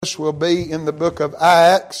This will be in the book of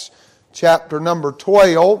Acts, chapter number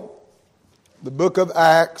 12. The book of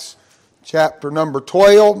Acts, chapter number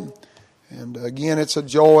 12. And again, it's a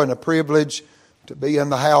joy and a privilege to be in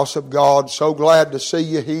the house of God. So glad to see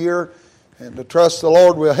you here and to trust the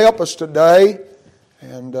Lord will help us today.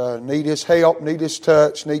 And need His help, need His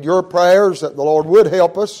touch, need your prayers that the Lord would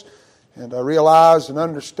help us. And I realize and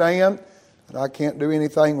understand that I can't do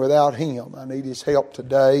anything without Him. I need His help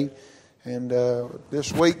today. And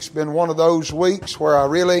this week's been one of those weeks where I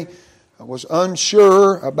really was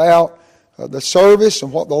unsure about the service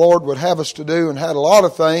and what the Lord would have us to do, and had a lot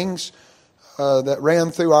of things that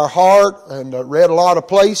ran through our heart, and read a lot of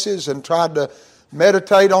places and tried to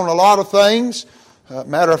meditate on a lot of things.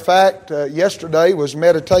 Matter of fact, yesterday was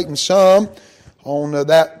meditating some on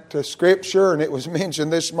that scripture, and it was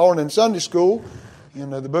mentioned this morning in Sunday school in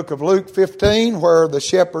the book of Luke 15, where the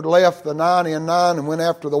shepherd left the 99 and went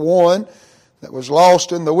after the one that was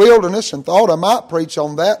lost in the wilderness, and thought I might preach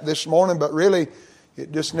on that this morning, but really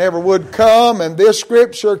it just never would come. And this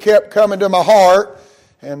scripture kept coming to my heart,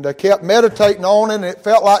 and I kept meditating on it, and it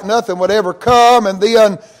felt like nothing would ever come. And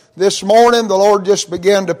then this morning the Lord just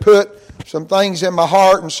began to put some things in my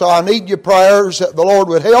heart, and so I need your prayers that the Lord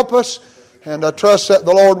would help us, and I trust that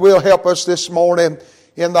the Lord will help us this morning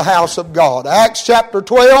in the house of God. Acts chapter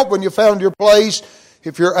 12, when you found your place,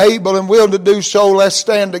 if you're able and willing to do so, let's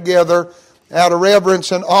stand together out of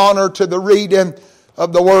reverence and honor to the reading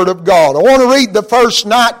of the Word of God. I want to read the first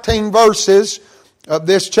 19 verses of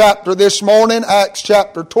this chapter this morning, Acts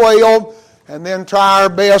chapter 12, and then try our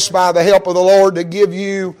best by the help of the Lord to give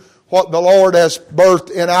you what the Lord has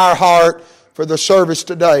birthed in our heart for the service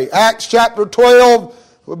today. Acts chapter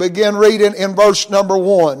 12, we'll begin reading in verse number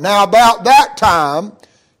 1. Now about that time,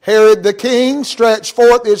 Herod the king stretched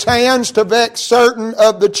forth his hands to vex certain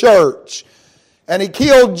of the church. And he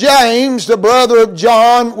killed James, the brother of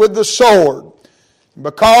John, with the sword.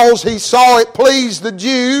 Because he saw it pleased the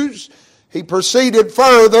Jews, he proceeded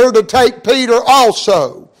further to take Peter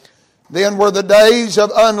also. Then were the days of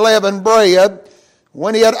unleavened bread.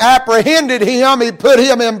 When he had apprehended him, he put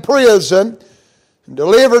him in prison, and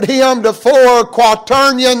delivered him to 4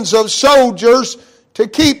 quaternions of soldiers to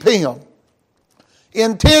keep him,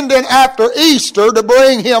 intending after Easter to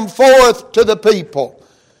bring him forth to the people.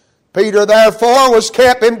 Peter therefore was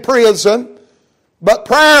kept in prison, but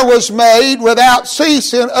prayer was made without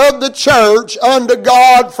ceasing of the church unto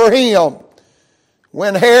God for him.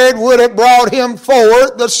 When Herod would have brought him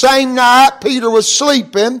forth, the same night Peter was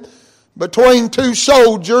sleeping between 2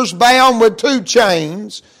 soldiers, bound with 2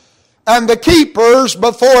 chains, and the keepers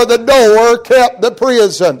before the door kept the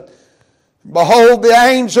prison. Behold, the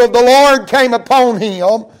angel of the Lord came upon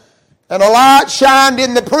him, and a light shined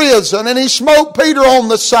in the prison, and he smote Peter on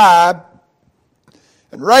the side,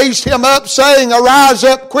 and raised him up, saying, Arise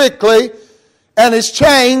up quickly. And his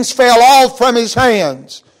chains fell off from his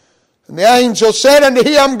hands. And the angel said unto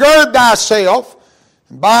him, Gird thyself,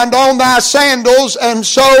 and bind on thy sandals. And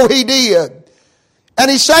so he did.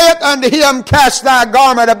 And he saith unto him, Cast thy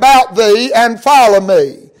garment about thee, and follow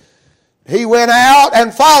me. He went out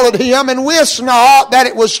and followed him, and wist not that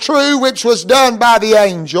it was true which was done by the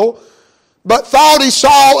angel, but thought he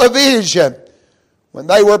saw a vision. When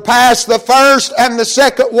they were past the first and the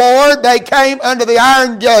second ward, they came unto the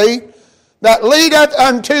iron gate that leadeth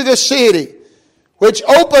unto the city, which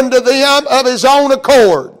opened to them of his own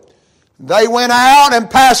accord. They went out and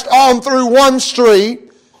passed on through one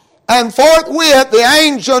street, and forthwith the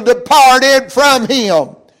angel departed from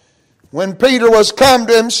him. When Peter was come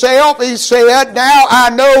to himself, he said, Now I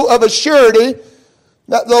know of a surety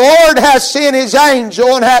that the Lord hath sent his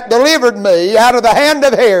angel, and hath delivered me out of the hand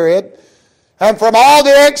of Herod, and from all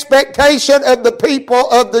the expectation of the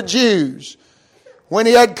people of the Jews. When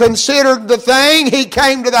he had considered the thing, he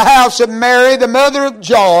came to the house of Mary, the mother of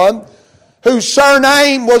John, whose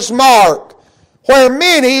surname was Mark, where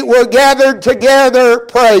many were gathered together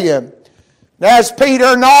praying. And as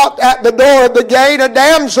Peter knocked at the door of the gate, a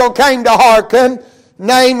damsel came to hearken,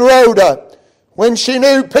 named Rhoda. When she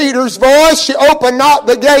knew Peter's voice, she opened not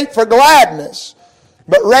the gate for gladness,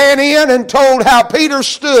 but ran in and told how Peter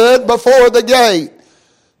stood before the gate.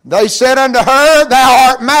 They said unto her, Thou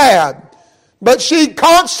art mad. But she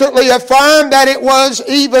constantly affirmed that it was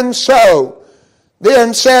even so.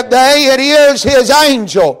 Then said they, It is his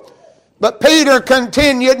angel. But Peter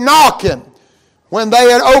continued knocking. When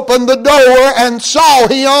they had opened the door and saw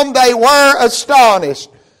him, they were astonished.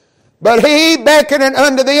 But he, beckoning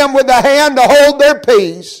unto them with the hand to hold their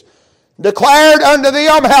peace, declared unto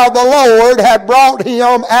them how the Lord had brought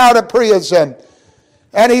him out of prison.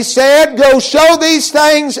 And he said, Go show these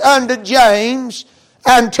things unto James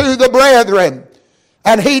and to the brethren.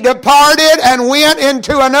 And he departed and went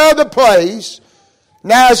into another place.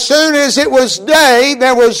 Now as soon as it was day,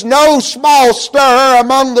 there was no small stir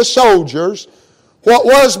among the soldiers, what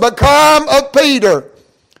was become of Peter.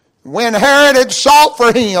 When Herod had sought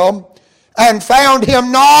for him, and found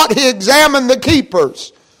him not, he examined the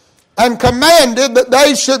keepers, and commanded that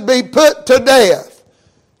they should be put to death.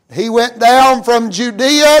 He went down from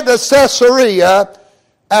Judea to Caesarea,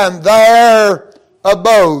 and there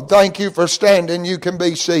abode. Thank you for standing. You can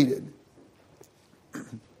be seated.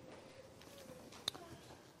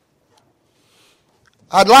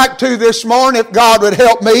 I'd like to this morning, if God would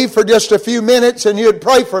help me for just a few minutes and you'd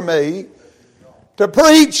pray for me, to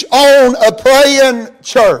preach on a praying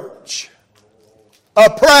church. A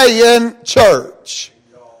praying church.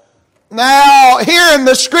 Now, here in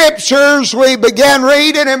the Scriptures, we began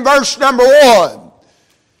reading in verse number 1.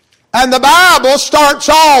 And the Bible starts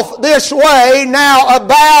off this way, now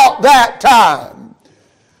about that time.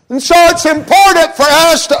 And so it's important for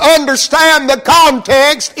us to understand the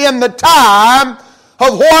context in the time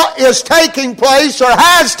of what is taking place or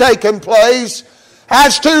has taken place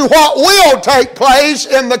as to what will take place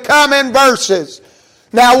in the coming verses.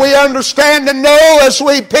 Now we understand and know, as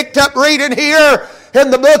we picked up reading here in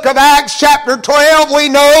the book of Acts chapter 12, we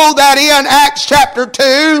know that in Acts chapter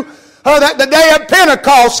 2, that the day of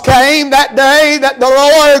Pentecost came, that day that the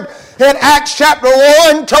Lord in Acts chapter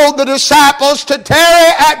 1 told the disciples to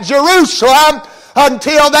tarry at Jerusalem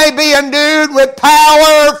until they be endued with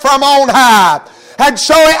power from on high. And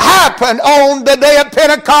so it happened on the day of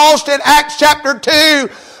Pentecost in Acts chapter 2,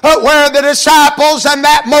 where the disciples and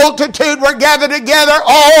that multitude were gathered together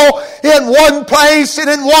all in one place and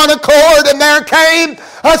in one accord. And there came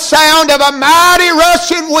a sound of a mighty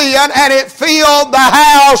rushing wind, and it filled the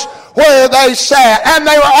house where they sat. And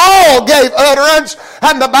they were all gave utterance,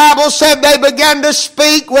 and the Bible said they began to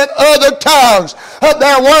speak with other tongues.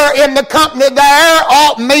 There were in the company there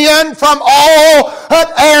all men from all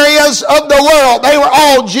areas of the world. They were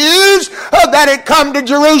all Jews that had come to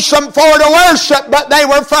Jerusalem for to worship, but they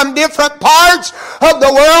were from different parts of the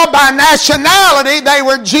world. By nationality they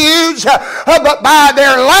were Jews, but by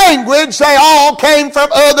their language they all came from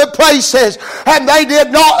other places, and they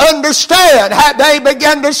did not understand. Had they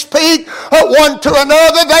began to speak one to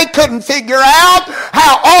another, they couldn't figure out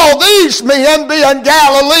how all these men, being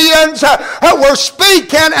Galileans, were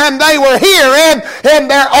speaking, and they were hearing in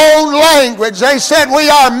their own language. They said, we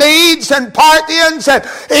are Medes and Parthians and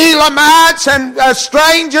Elamites and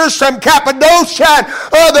strangers from Cappadocia and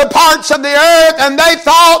other parts of the earth, and they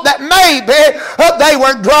thought that maybe they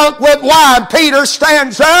were drunk with wine. Peter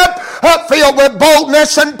stands up, filled with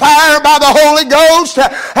boldness and power by the Holy Ghost,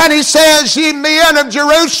 and he says, ye men of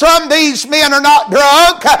Jerusalem, these men are not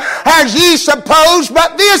drunk, as ye suppose,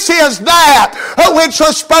 but this is that which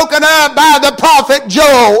was spoken of by the prophet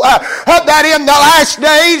Joel, that in the last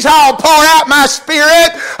days I'll pour out my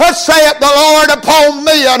Spirit, saith the Lord, upon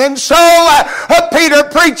men. And so Peter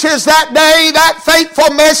preaches that day that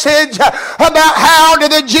faithful message about how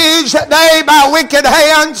to the Jews that they by wicked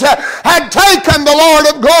hands had taken the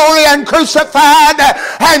Lord of glory and crucified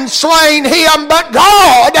and slain him, but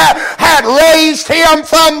God had raised him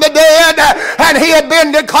from the dead, and he had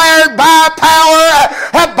been declared by power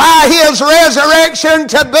by his resurrection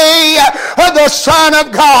to be the Son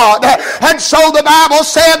of God. And so the Bible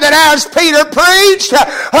said that as Peter preached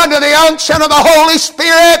under the unction of the Holy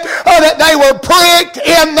Spirit, that they were pricked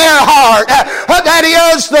in their heart. That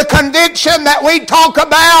is the conviction that we talk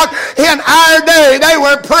about in our day. They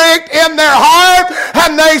were pricked in their heart,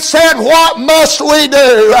 and they said, what must we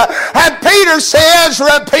do? And Peter says,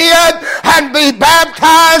 repent and be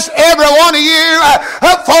baptized, every one of you,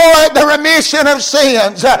 for the remission of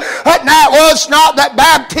sins. Now it was not that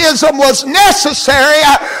baptism was necessary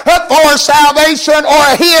for salvation or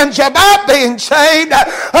a hinge about being saved,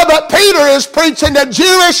 but Peter is preaching to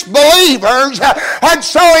Jewish believers, and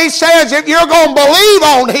so he says, if you're going to believe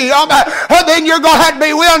on him, then you're going to have to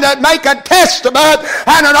be willing to make a testament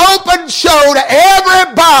and an open show to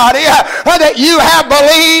everybody that you have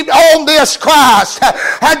believed on this Christ.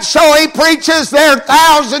 And so he preaches, there are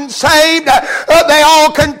thousands saved. They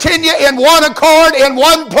all continue in one accord, in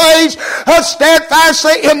one place,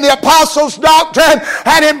 steadfastly in the apostles' doctrine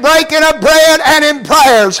and in breaking of bread and in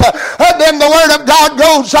prayers. Then the Word of God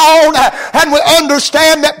goes on, and we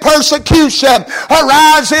understand that persecution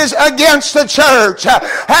arises against the church,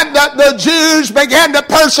 and that the Jews began to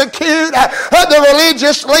persecute, the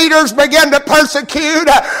religious leaders began to persecute multitude.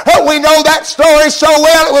 We know that story so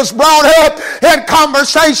well. It was brought up in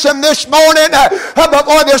conversation this morning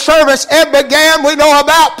before the service began. We know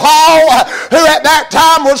about Paul, who at that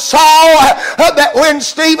time was Saul, that when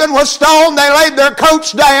Stephen was stoned, they laid their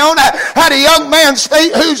coats down at a young man's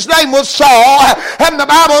feet whose name was Saul. And the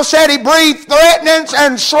Bible said he breathed threatenings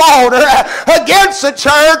and slaughter against the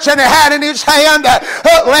church, and he had in his hand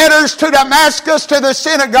letters to Damascus, to the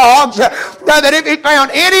synagogues, that if he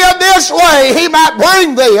found any of this way, he might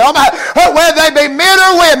bring them, whether they be men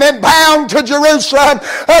or women, bound to Jerusalem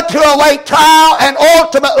to await trial and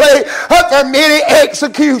ultimately for many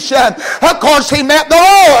execution. Of course, he met the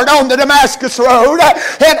Lord on the Damascus Road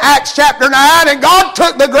in Acts chapter 9, and God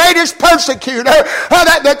took the greatest persecutor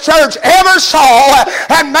that the church ever saw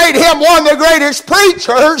and made him one of the greatest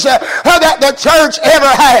preachers that the church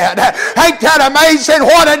ever had. Ain't that amazing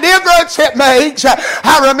what a difference it makes?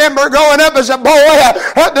 I remember growing up as a boy,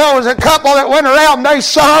 there was a couple that went around and they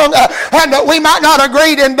sung, and we might not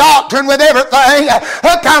agree in doctrine with everything,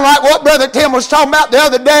 kind of like what Brother Tim was talking about the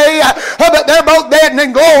other day, but they're both dead and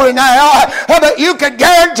in glory now. But you could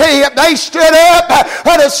guarantee if they stood up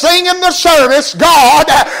to sing in the service, God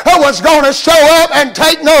was going to show up and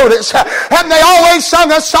take notice. And they always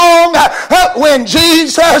sung a song, When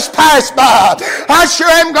Jesus Passed By. I sure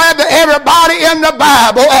am glad that everybody in the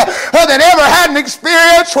Bible that ever had an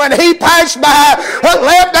experience when he passed by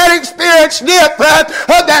left that experience different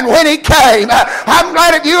than when he came. I'm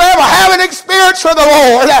glad if you ever have an experience with the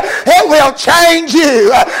Lord, it will change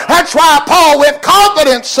you. That's why Paul with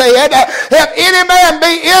confidence said, if any man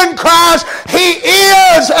be in Christ, he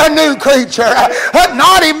is a new creature.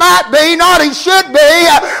 Not he might be, not he should be,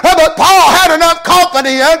 but Paul had enough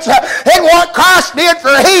confidence in what Christ did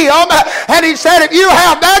for him, and he said, if you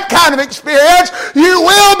have that kind of experience, you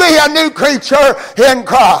will be a new creature in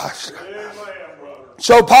Christ.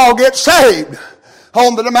 So Paul gets saved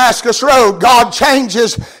on the Damascus Road. God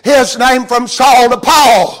changes his name from Saul to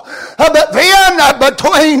Paul. But then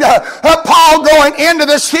between Paul going into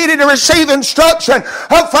the city to receive instruction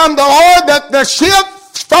from the Lord, the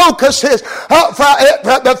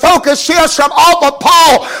focus shifts from off of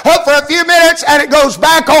Paul for a few minutes, and it goes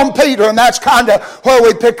back on Peter, and that's kind of where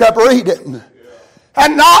we pick up reading.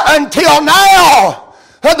 And not until now,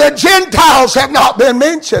 the Gentiles have not been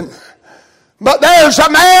mentioned. But there's a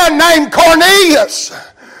man named Cornelius,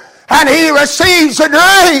 and he receives a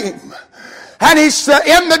dream. And he's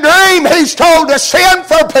in the dream, he's told to send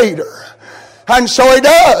for Peter. And so he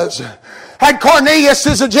does. And Cornelius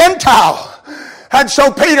is a Gentile. And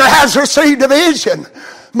so Peter has received a vision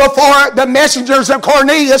before the messengers of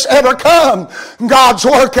Cornelius ever come. God's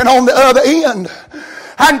working on the other end.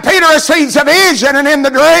 And Peter receives a vision, and in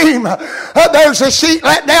the dream, there's a sheet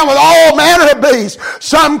let down with all manner of beasts,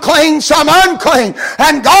 some clean, some unclean.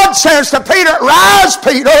 And God says to Peter, rise,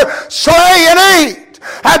 Peter, slay and eat.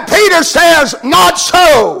 And Peter says, not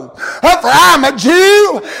so, for I'm a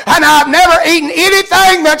Jew, and I've never eaten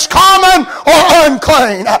anything that's common or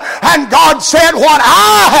unclean. And God said, what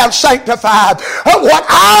I have sanctified, what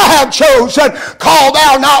I have chosen, call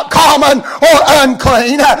thou not common or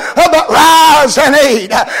unclean, but rise and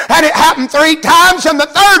eat. And it happened 3 times, and the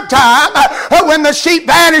 3rd time, when the sheep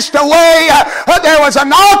vanished away, there was a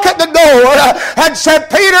knock at the door, and said,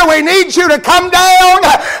 Peter, we need you to come down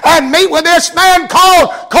and meet with this man called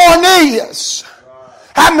Cornelius.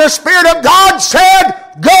 And the Spirit of God said,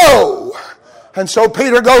 go. And so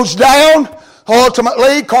Peter goes down.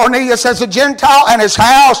 Ultimately, Cornelius as a Gentile and his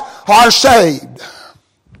house are saved.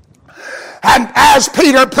 And as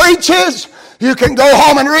Peter preaches, you can go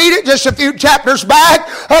home and read it just a few chapters back.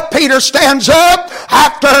 Peter stands up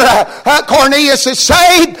after Cornelius is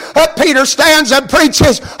saved. Peter stands and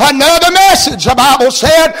preaches another message. The Bible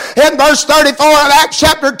said in verse 34 of Acts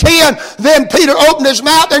chapter 10, then Peter opened his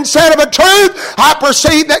mouth and said, of a truth, I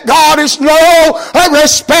perceive that God is no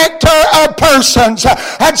respecter of persons.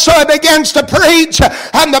 And so he begins to preach.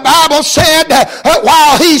 And the Bible said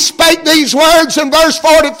while he spake these words in verse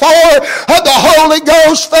 44, the Holy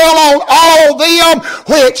Ghost fell on all them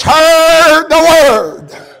which heard the word.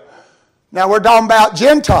 Now we're talking about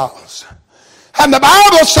Gentiles. And the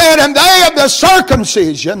Bible said, and they of the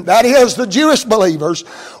circumcision, that is the Jewish believers,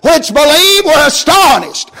 which believed were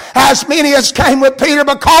astonished, as many as came with Peter,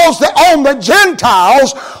 because that on the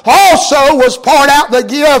Gentiles also was poured out the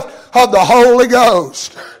gift of the Holy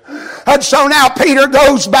Ghost. And so now Peter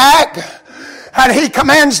goes back, And He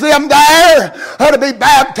commands them there to be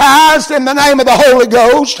baptized in the name of the Holy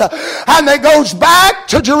Ghost. And they goes back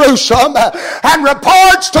to Jerusalem and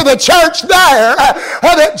reports to the church there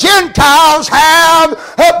that Gentiles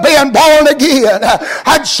have been born again.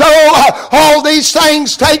 And so all these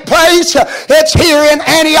things take place. It's here in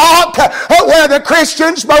Antioch where the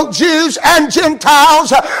Christians, both Jews and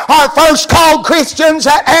Gentiles, are first called Christians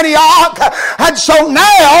at Antioch. And so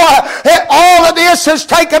now all of this has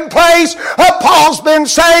taken place. Paul's been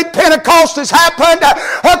saved. Pentecost has happened.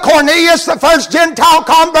 Cornelius, the first Gentile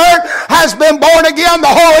convert, has been born again.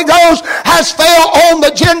 The Holy Ghost has fell on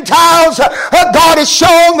the Gentiles. God has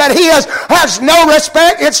shown that He has no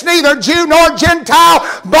respect. It's neither Jew nor Gentile,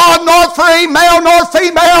 bond nor free, male nor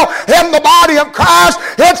female in the body of Christ.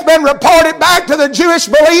 It's been reported back to the Jewish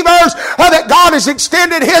believers that God has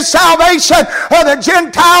extended His salvation. The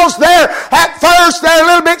Gentiles there, at first they're a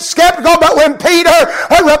little bit skeptical, but when Peter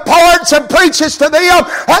reports and preaches to them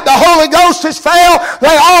that the Holy Ghost has fell,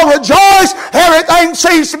 they all rejoice. Everything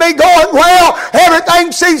seems to be going well.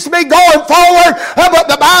 Everything seems to be going forward. But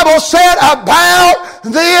the Bible said about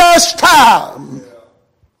this time,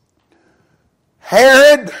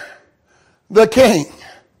 Herod the king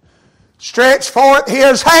stretched forth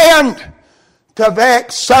his hand to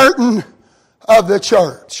vex certain of the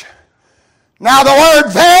church. Now the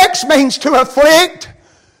word vex means to afflict.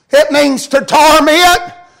 It means to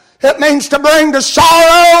torment. It means to bring to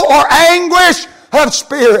sorrow or anguish of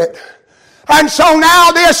spirit. And so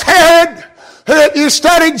now this Herod, if you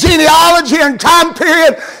studied genealogy and time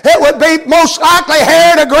period, it would be most likely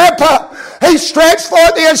Herod Agrippa. He stretched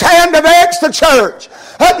forth his hand to vex the church.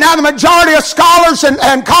 Now the majority of scholars and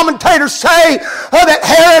commentators say that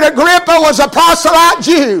Herod Agrippa was a proselyte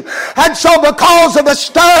Jew. And so because of the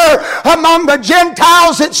stir among the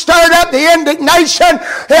Gentiles, it stirred up the indignation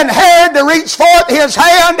in Herod to reach forth his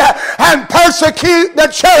hand and persecute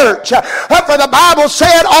the church. For the Bible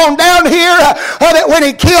said on down here that when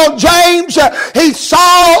he killed James, he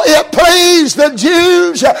saw it pleased the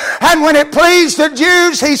Jews. And when it pleased the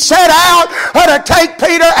Jews, he set out to take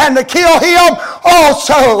Peter and to kill him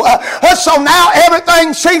also. So now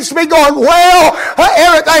everything seems to be going well.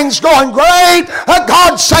 Everything's going great.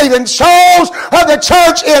 God's saving souls. The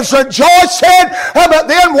church is rejoicing. But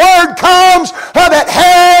then word comes that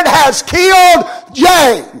Herod has killed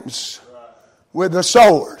James with the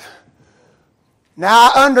sword.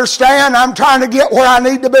 Now I understand. I'm trying to get where I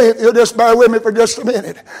need to be. If you'll just bear with me for just a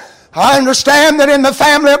minute. I understand that in the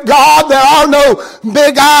family of God there are no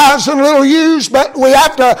big I's and little U's, but we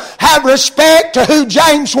have to have respect to who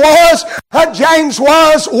James was. James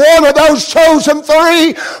was one of those chosen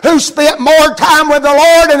three who spent more time with the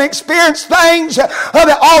Lord and experienced things that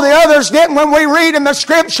all the others didn't. When we read in the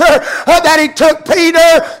scripture that he took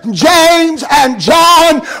Peter, James, and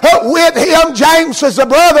John with him. James was the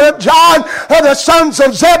brother of John, the sons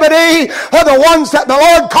of Zebedee, the ones that the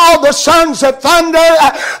Lord called the sons of thunder.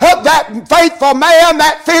 That faithful man,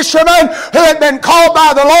 that fisherman who had been called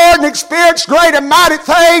by the Lord and experienced great and mighty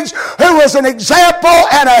things, who was an example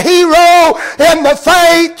and a hero in the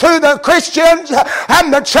faith to the Christians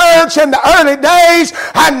and the church in the early days.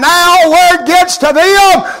 And now word gets to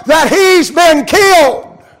them that he's been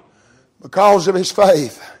killed because of his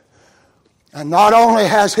faith. And not only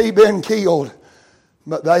has he been killed,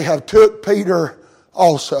 but they have took Peter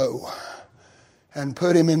also and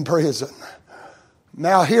put him in prison.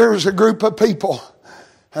 Now here's a group of people,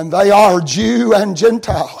 and they are Jew and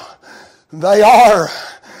Gentile. They are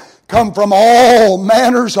come from all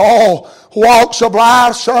manners, all walks of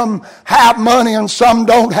life. Some have money and some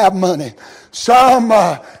don't have money. Some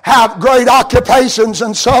have great occupations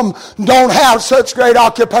and some don't have such great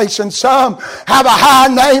occupations. Some have a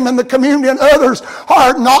high name in the community and others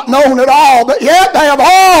are not known at all. But yet they have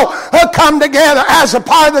all come together as a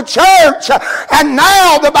part of the church. And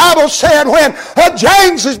now the Bible said when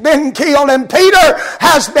James has been killed and Peter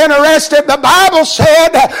has been arrested, the Bible said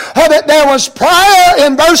that there was prayer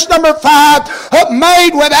in verse number 5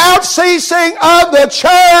 made without ceasing of the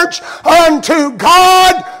church unto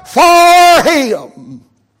God for him.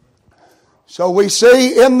 So we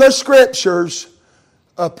see in the scriptures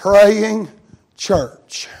a praying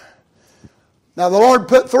church. Now the Lord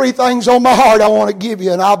put 3 things on my heart I want to give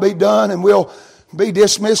you, and I'll be done and we'll be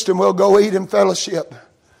dismissed and we'll go eat in fellowship.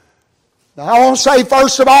 Now I want to say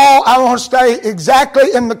first of all, I want to stay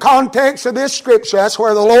exactly in the context of this scripture. That's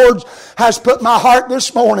where the Lord has put my heart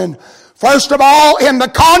this morning. First of all, in the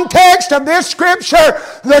context of this scripture,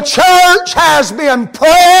 the church has been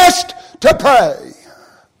pressed to pray.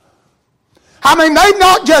 I mean, they've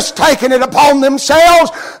not just taken it upon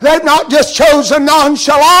themselves. They've not just chosen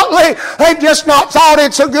nonchalantly. They've just not thought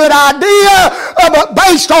it's a good idea. But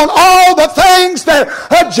based on all the things that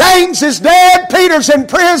James is dead, Peter's in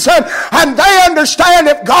prison, and they understand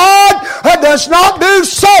if God does not do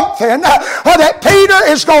something, that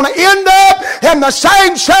Peter is going to end up in the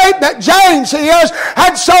same shape that James is,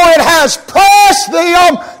 and so it has pressed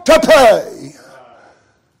them to pray.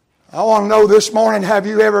 I want to know this morning, have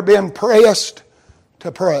you ever been pressed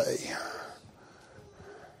to pray?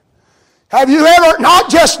 Have you ever, not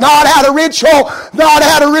out of ritual, not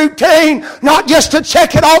out of routine, not just to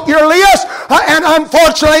check it off your list, and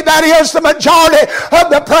unfortunately that is the majority of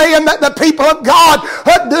the praying that the people of God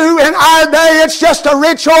do in our day. It's just a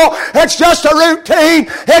ritual, it's just a routine,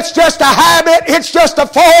 it's just a habit, it's just a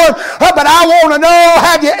form. But I want to know,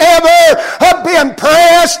 have you ever been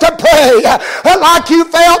pressed to pray? Like you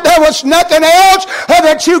felt there was nothing else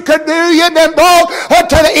that you could do. You've been brought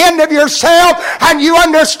to the end of yourself, and you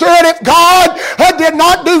understood if God did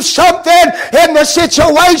not do something in the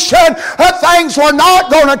situation, things were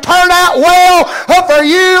not going to turn out well for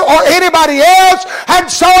you or anybody else,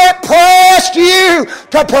 and so it pressed you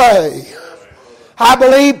to pray. I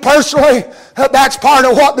believe personally that's part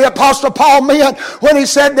of what the Apostle Paul meant when he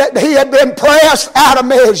said that he had been pressed out of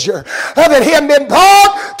measure, that he had been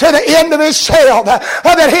brought to the end of his self,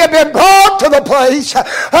 that he had been brought to the place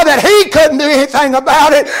that he couldn't do anything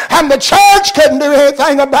about it, and the church couldn't do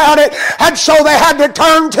anything about it, and so they had to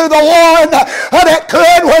turn to the one that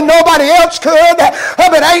could when nobody else could.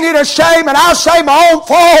 But ain't it a shame, and I'll say my own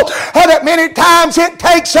fault, that many times it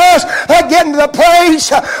takes us getting to the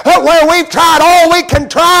place where we've tried all we can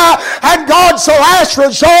try, and God's the last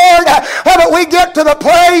resort, but we get to the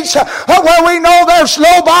place where we know there's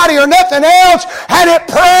nobody or nothing else, and it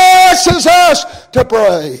presses us to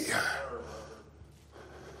pray.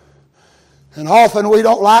 And often we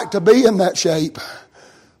don't like to be in that shape.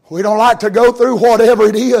 We don't like to go through whatever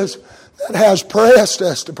it is that has pressed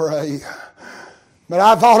us to pray. But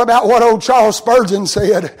I thought about what old Charles Spurgeon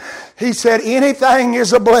said. He said, anything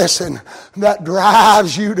is a blessing that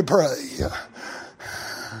drives you to pray.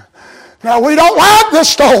 Now, we don't like the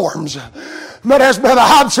storms, but as Brother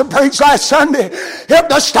Hobson preached last Sunday, if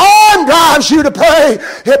the storm drives you to pray,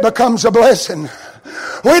 it becomes a blessing.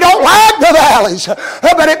 We don't like the valleys,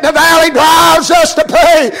 but if the valley drives us to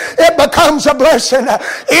pray, it becomes a blessing.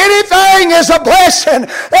 Anything is a blessing.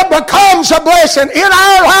 It becomes a blessing in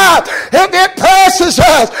our life if it presses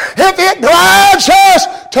us, if it drives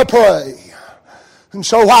us to pray. And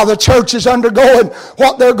so while the church is undergoing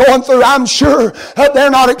what they're going through, I'm sure they're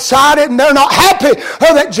not excited and they're not happy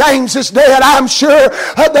that James is dead. I'm sure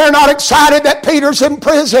they're not excited that Peter's in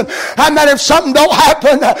prison and that if something don't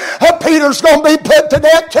happen, Peter's going to be put to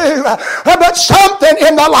death too. But something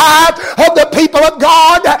in the life of the people of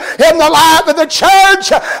God, in the life of the church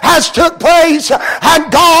has took place, and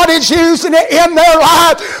God is using it in their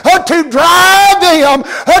life to drive them,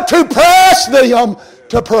 to press them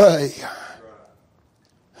to pray.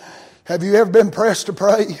 Have you ever been pressed to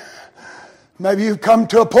pray? Maybe you've come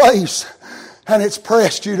to a place and it's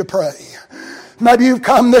pressed you to pray. Maybe you've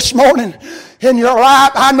come this morning in your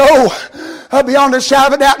life. I know beyond a shadow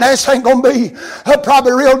of a doubt, and this ain't going to be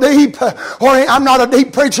probably real deep. Or I'm not a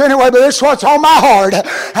deep preacher anyway, but this is what's on my heart.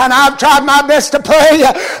 And I've tried my best to pray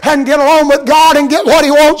and get along with God and get what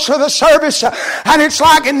He wants for the service. And it's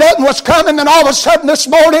like nothing was coming, and all of a sudden this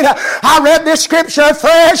morning I read this scripture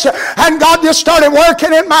afresh, and God just started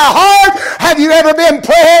working in my heart. Have you ever been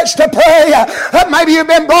pressed to pray? Maybe you've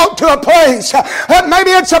been brought to a place.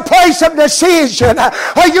 Maybe it's a place of decision.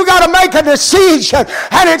 You got to make a decision,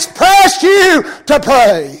 and it's pressed you to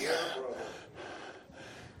pray.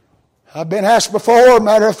 I've been asked before,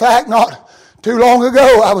 matter of fact, not too long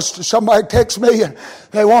ago, somebody texted me and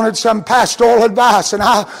they wanted some pastoral advice, and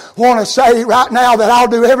I want to say right now that I'll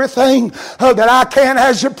do everything that I can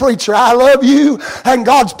as your preacher. I love you, and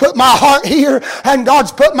God's put my heart here, and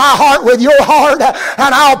God's put my heart with your heart,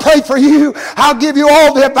 and I'll pray for you. I'll give you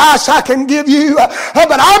all the advice I can give you,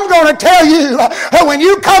 but I'm going to tell you, when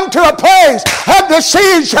you come to a place of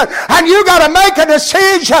decision, and you got to make a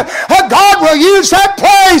decision, God will use that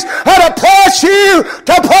place to press you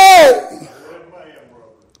to pray.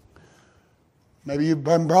 Maybe you've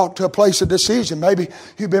been brought to a place of decision. Maybe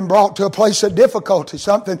you've been brought to a place of difficulty.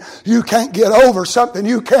 Something you can't get over. Something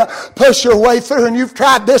you can't push your way through. And you've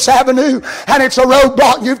tried this avenue and it's a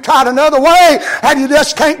roadblock. And you've tried another way and you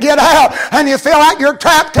just can't get out. And you feel like you're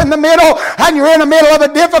trapped in the middle and you're in the middle of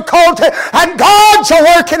a difficulty. And God's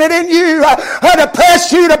working it in you to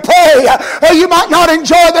press you to pray. You might not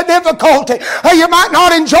enjoy the difficulty. You might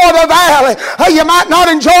not enjoy the valley. You might not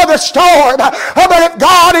enjoy the storm. But if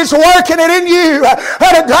God is working it in you,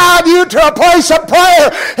 to drive you to a place of prayer,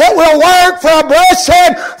 it will work for a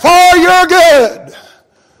blessing for your good.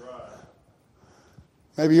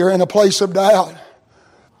 Maybe you're in a place of doubt,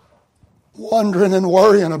 wondering and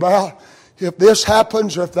worrying about if this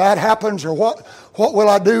happens or if that happens, or what will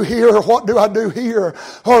I do here, or what do I do here?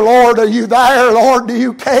 Oh Lord, are you there? Lord, do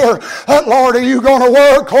you care? Lord, are you going to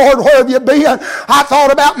work? Lord, where have you been? I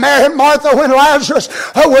thought about Mary and Martha when Lazarus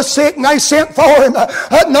was sick and they sent for him.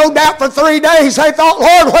 No doubt for 3 days they thought,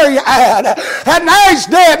 Lord, where are you at? And now he's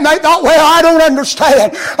dead, and they thought, well, I don't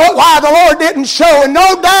understand why the Lord didn't show. And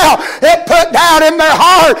no doubt it put down in their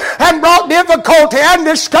heart and brought difficulty and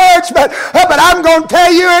discouragement. But I'm going to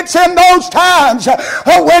tell you, it's in those times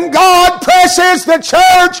when God presses the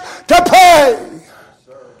church to pray.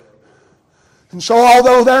 And so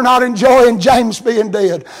although they're not enjoying James being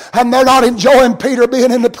dead, and they're not enjoying Peter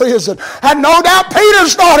being in the prison, and no doubt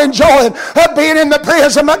Peter's not enjoying being in the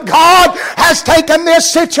prison, but God has taken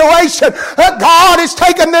this situation, God has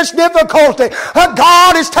taken this difficulty,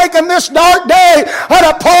 God has taken this dark day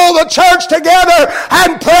to pull the church together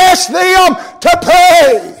and press them to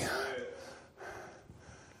pray.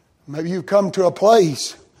 Maybe you've come to a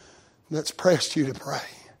place that's pressed you to pray.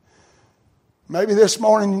 Maybe this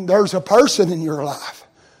morning there's a person in your life.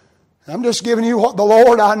 I'm just giving you what the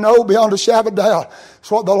Lord, I know beyond a shadow of doubt,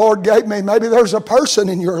 it's what the Lord gave me. Maybe there's a person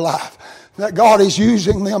in your life that God is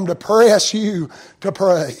using them to press you to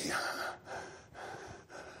pray.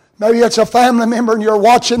 Maybe it's a family member and you're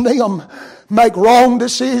watching them make wrong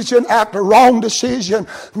decision after wrong decision,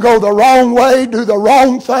 go the wrong way, do the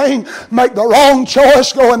wrong thing, make the wrong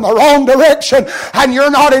choice, go in the wrong direction, and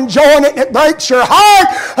you're not enjoying it, and it breaks your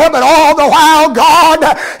heart. But all the while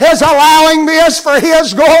God is allowing this for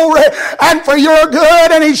His glory and for your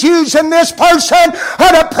good, and He's using this person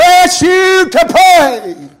to press you to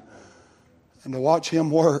pray and to watch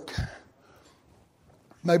Him work.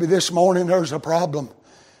 Maybe this morning there's a problem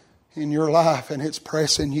in your life and it's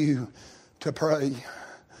pressing you to pray.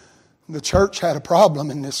 The church had a problem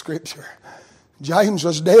in this scripture. James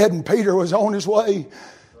was dead and Peter was on his way.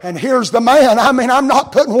 And here's the man. I mean, I'm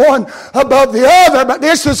not putting one above the other, but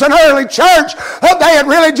this is an early church. They had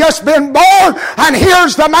really just been born. And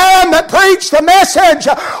here's the man that preached the message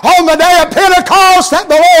on the day of Pentecost that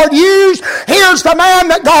the Lord used. Here's the man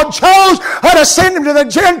that God chose to send him to the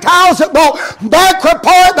Gentiles that brought back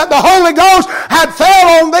report that the Holy Ghost had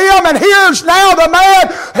fell on them. And here's now the man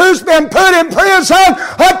who's been put in prison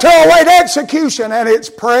to await execution. And it's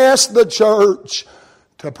pressed the church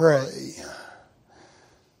to pray.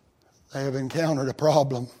 They have encountered a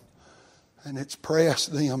problem, and it's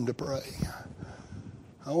pressed them to pray.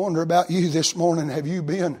 I wonder about you this morning. Have you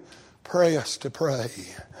been pressed to pray?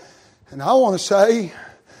 And I want to say,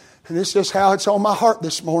 and this is how it's on my heart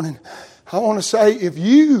this morning, I want to say,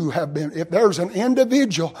 if there's an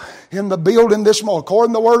individual in the building this morning,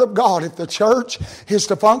 according to the Word of God, if the church is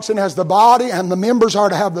to function as the body and the members are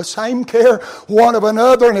to have the same care one of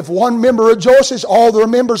another, and if one member rejoices, all the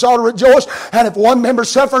members ought to rejoice, and if one member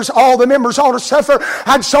suffers, all the members ought to suffer.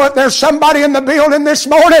 And so if there's somebody in the building this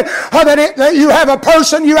morning that you have a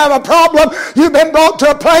person, you have a problem, you've been brought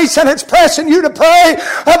to a place and it's pressing you to pray,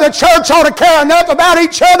 the church ought to care enough about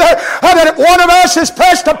each other that if one of us is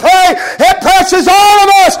pressed to pray, it presses all of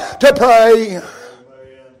us to pray.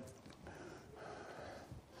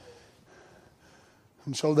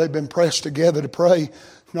 And so they've been pressed together to pray.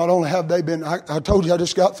 Not only have they been, I told you I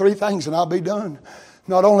just got 3 things and I'll be done.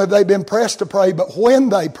 Not only have they been pressed to pray, but when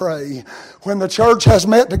they pray, when the church has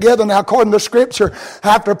met together. Now, according to Scripture,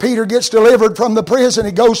 after Peter gets delivered from the prison,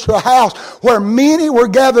 he goes to a house where many were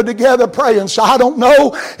gathered together praying. So I don't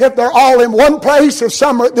know if they're all in one place, if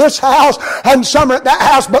some are at this house and some are at that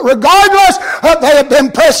house. But regardless, they have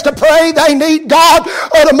been pressed to pray. They need God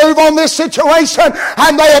to move on this situation.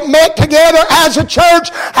 And they have met together as a church,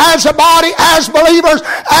 as a body, as believers,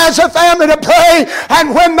 as a family to pray.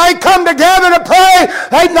 And when they come together to pray,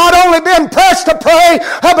 they've not only been pressed to pray,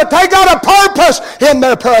 but they got a purpose in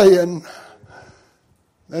their praying.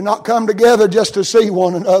 They're not come together just to see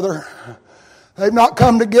one another. They've not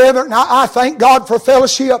come together. Now, I thank God for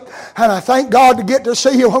fellowship, and I thank God to get to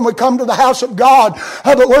see you when we come to the house of God.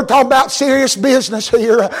 But we're talking about serious business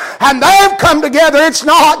here. And they've come together. It's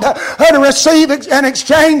not to receive and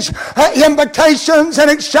exchange invitations and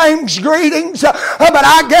exchange greetings. But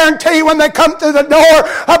I guarantee you when they come through the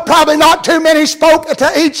door, probably not too many spoke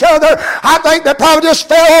to each other. I think they probably just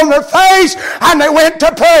fell on their face and they went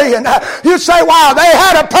to pray. And you say, wow, they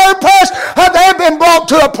had a purpose. They've been brought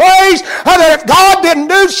to a place that if God didn't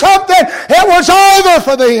do something, it was over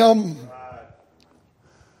for them.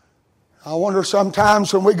 I wonder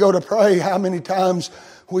sometimes when we go to pray, how many times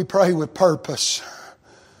we pray with purpose.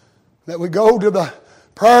 That we go to the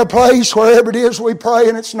prayer place, wherever it is we pray,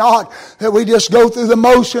 and it's not that we just go through the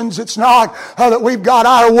motions. It's not that we've got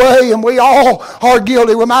our way and we all are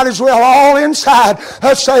guilty. We might as well all inside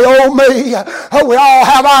say, oh me. We all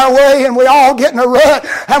have our way and we all get in a rut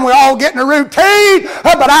and we all get in a routine.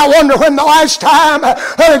 But I wonder when the last time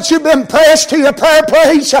that you've been pressed to your prayer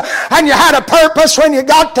place and you had a purpose when you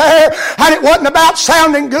got there, and it wasn't about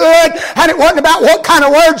sounding good, and it wasn't about what kind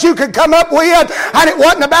of words you could come up with, and it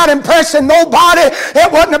wasn't about impressing nobody.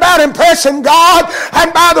 It wasn't about impressing God.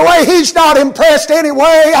 And by the way, He's not impressed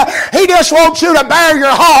anyway. He just wants you to bear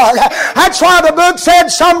your heart. That's why the book said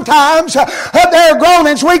sometimes there are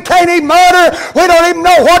groanings we can't even mutter. We don't even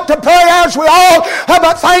know what to pray as we ought.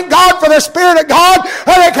 But thank God for the Spirit of God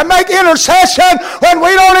that can make intercession when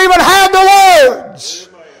we don't even have the words.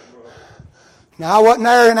 Now, I wasn't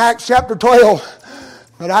there in Acts chapter 12,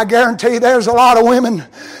 but I guarantee there's a lot of women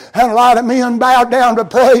and a lot of men bowed down to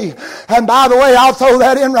pray. And by the way, I'll throw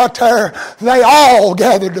that in right there. They all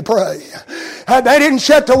gathered to pray. They didn't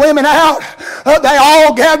shut the women out. They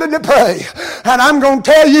all gathered to pray. And I'm going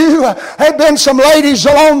to tell you, there have been some ladies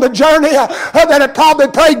along the journey that have probably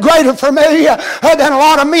prayed greater for me than a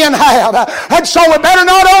lot of men have. And so we better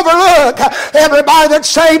not overlook everybody that's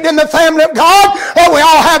saved in the family of God. We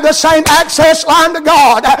all have the same access line to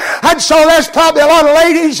God. And so there's probably a lot of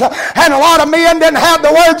ladies and a lot of men didn't have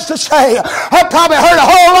the words to say. I probably heard a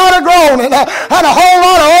whole lot of groaning and a whole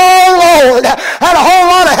lot of oh Lord and a whole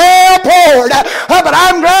lot of help Lord. But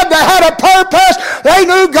I'm glad they had a purpose. They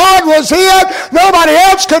knew God was it. Nobody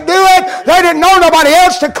else could do it. They didn't know nobody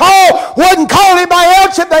else to call. Wouldn't call anybody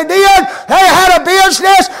else if they did. They had a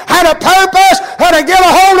business, had a purpose, and to get a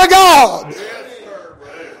hold of God.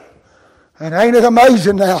 And ain't it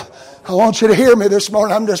amazing now? I want you to hear me this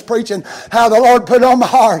morning. I'm just preaching how the Lord put it on my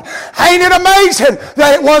heart. Ain't it amazing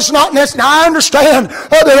that it was not necessary? Now I understand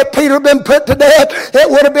that if Peter had been put to death, it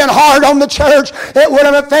would have been hard on the church. It would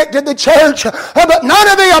have affected the church. But none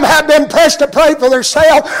of them have been pressed to pray for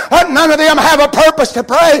themselves. None of them have a purpose to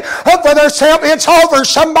pray for themselves. It's all for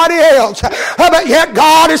somebody else. But yet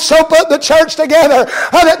God has so put the church together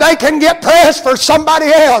that they can get pressed for somebody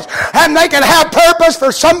else. And they can have purpose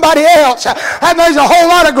for somebody else. And there's a whole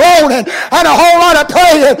lot of groaning and a whole lot of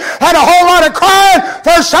praying and a whole lot of crying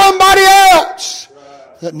for somebody else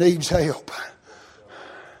that needs help.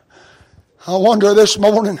 I wonder this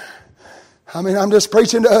morning, I'm just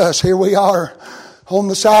preaching to us. Here we are on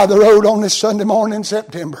the side of the road on this Sunday morning in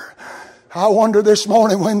September. I wonder this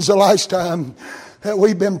morning, when's the last time that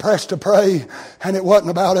we've been pressed to pray and it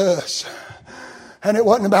wasn't about us and it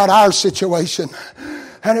wasn't about our situation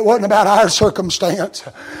and it wasn't about our circumstance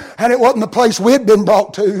and it wasn't the place we'd been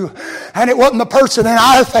brought to and it wasn't the person in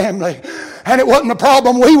our family and it wasn't the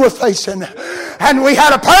problem we were facing. And we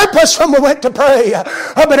had a purpose when we went to pray.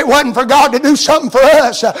 But it wasn't for God to do something for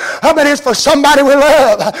us. But it's for somebody we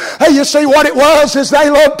love. You see, what it was is they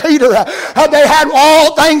loved Peter. They had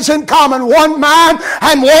all things in common, one mind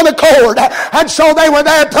and one accord. And so they were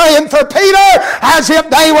there praying for Peter as if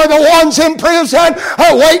they were the ones in prison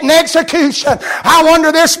waiting execution. I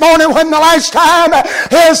wonder this morning when the last time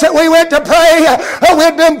is that we went to pray.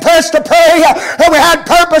 We'd been pressed to pray. We had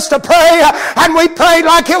purpose to pray. And we prayed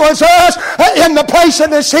like it was us in the place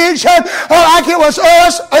of decision, like it was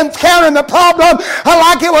us encountering the problem,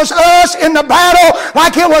 like it was us in the battle,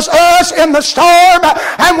 like it was us in the storm.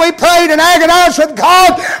 And we prayed and agonized with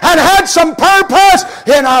God and had some purpose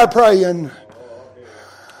in our praying.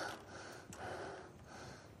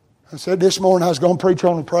 I said this morning I was going to preach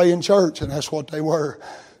on a praying church, and that's what they were.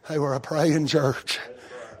 They were a praying church.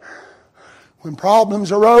 When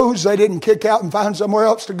problems arose, they didn't kick out and find somewhere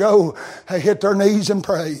else to go. They hit their knees and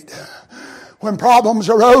prayed. When problems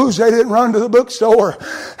arose, they didn't run to the bookstore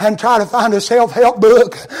and try to find a self-help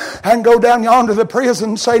book and go down yonder to the prison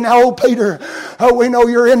and say, now, old Peter, we know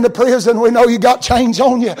you're in the prison. We know you got chains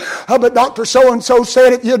on you. But Dr. So-and-so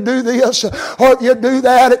said if you'd do this, or if you'd do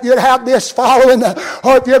that, if you'd have this following,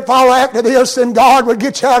 or if you'd follow after this, then God would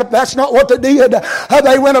get you out of. That's not what they did.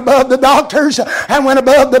 They went above the doctors and went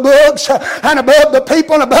above the books and above the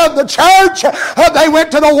people and above the church. They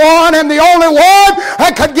went to the one and the only one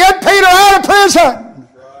that could get Peter out of prison.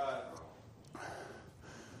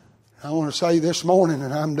 I want to say this morning,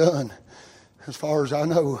 and I'm done, as far as I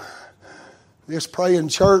know, this praying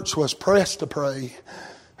church was pressed to pray,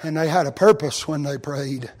 and they had a purpose when they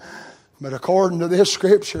prayed. But according to this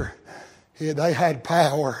scripture, they had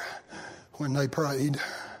power when they prayed.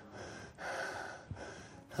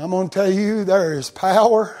 I'm going to tell you, there is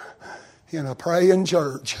power in a praying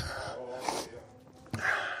church.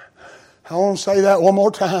 I want to say that one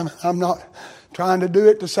more time. I'm not trying to do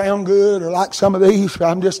it to sound good or like some of these, but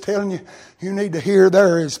I'm just telling you, you need to hear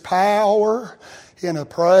there is power in a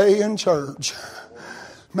praying church.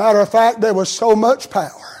 Matter of fact, there was so much power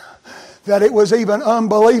that it was even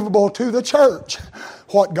unbelievable to the church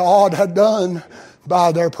what God had done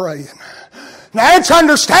by their praying. Now it's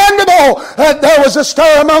understandable that there was a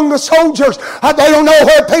stir among the soldiers. They don't know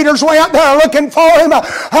where Peter's went. They're looking for him.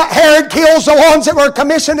 Herod kills the ones that were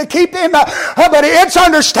commissioned to keep him. But it's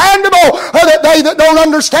understandable that they that don't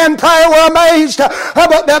understand prayer were amazed.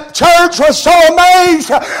 But the church was so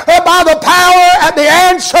amazed by the power and the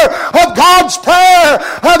answer of God's prayer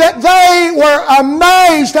that they were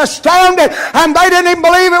amazed, astounded, and they didn't even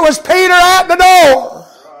believe it was Peter at the door.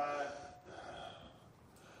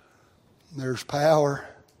 There's power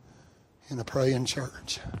in a praying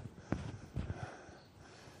church.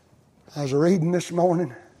 I was reading this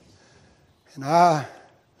morning, and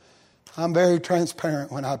I'm very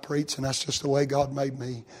transparent when I preach, and that's just the way God made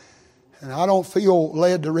me. And I don't feel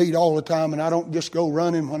led to read all the time, and I don't just go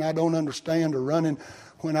running when I don't understand or running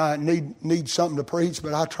when I need something to preach,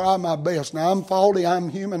 but I try my best. Now, I'm faulty, I'm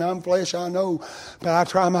human, I'm flesh, I know, but I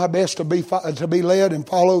try my best to be led and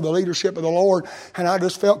follow the leadership of the Lord, and I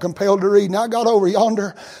just felt compelled to read. And I got over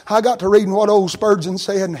yonder, I got to reading what old Spurgeon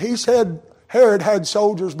said, and he said Herod had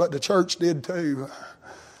soldiers, but the church did too.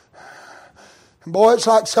 And boy, it's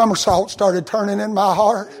like somersaults started turning in my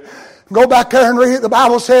heart. Go back there and read it. The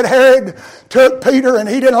Bible said Herod took Peter, and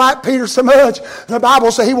he didn't like Peter so much. The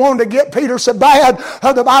Bible said he wanted to get Peter so bad.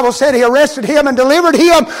 The Bible said he arrested him and delivered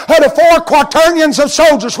him to 4 quaternions of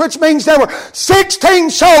soldiers, which means there were 16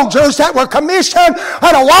 soldiers that were commissioned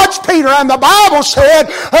to watch Peter. And the Bible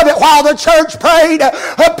said that while the church prayed,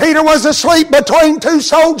 Peter was asleep between 2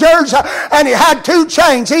 soldiers, and he had 2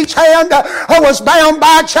 chains. Each hand was bound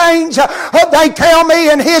by chains. They tell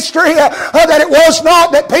me in history that it was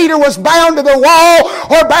not that Peter was bound to the wall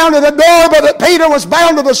or bound to the door, but that Peter was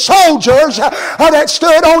bound to the soldiers that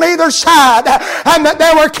stood on either side, and that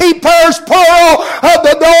there were keepers, plural, of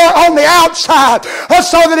the door on the outside,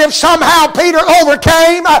 so that if somehow Peter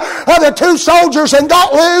overcame the 2 soldiers and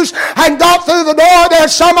got loose and got through the door, there's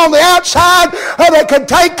some on the outside that could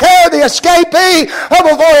take care of the escapee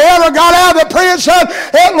before he ever got out of the prison.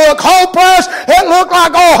 It looked hopeless. It looked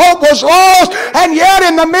like all hope was lost, and yet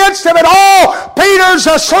in the midst of it all, Peter's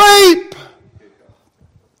asleep.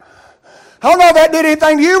 I don't know if that did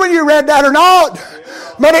anything to you when you read that or not,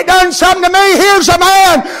 but it done something to me. Here's a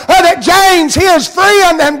man that James, his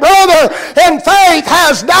friend and brother in faith,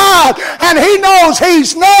 has died, and he knows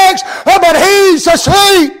he's next, but he's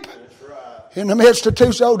asleep. In the midst of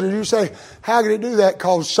 2 soldiers. You say, how could he do that?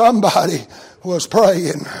 Because somebody was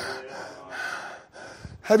praying.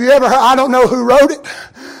 Have you ever heard? I don't know who wrote it.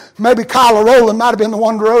 Maybe Kyle Rowland might have been the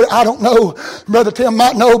one who wrote it. I don't know. Brother Tim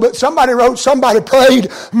might know, but somebody wrote, somebody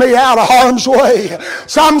prayed me out of harm's way.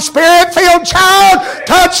 Some spirit-filled child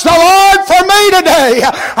touched the Lord for me today.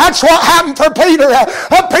 That's what happened for Peter.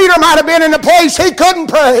 Peter might have been in a place he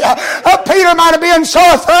couldn't pray. Peter might have been so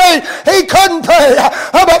afraid he couldn't pray.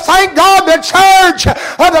 But thank God the church,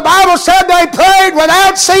 the Bible said they prayed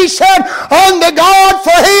without ceasing unto God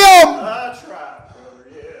for him.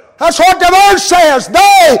 That's what the verse says.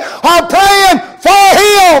 They are praying for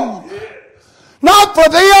him. Not for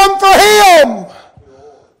them, for him.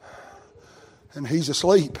 And he's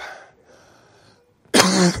asleep.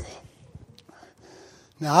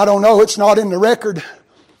 Now, I don't know. It's not in the record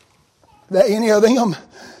that any of them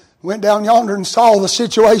went down yonder and saw the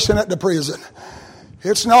situation at the prison.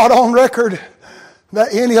 It's not on record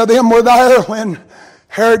that any of them were there when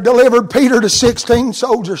Herod delivered Peter to 16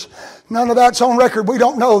 soldiers. None of that's on record. We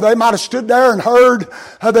don't know. They might have stood there and heard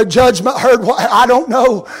the judgment, heard what, I don't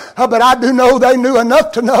know. But I do know they knew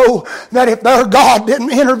enough to know that if their God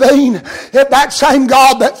didn't intervene, if that same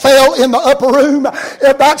God that fell in the upper room,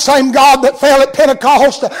 if that same God that fell at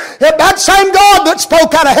Pentecost, if that same God that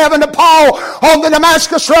spoke out of heaven to Paul on the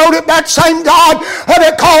Damascus Road, if that same God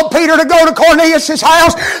that called Peter to go to Cornelius'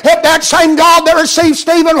 house, if that same God that received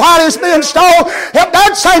Stephen while he was being stoned, if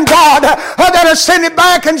that same God that ascended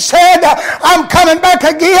back and said, I'm coming back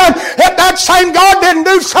again. If that same God didn't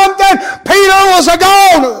do something, Peter was a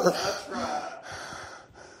goner. That's right.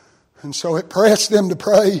 And so it pressed them to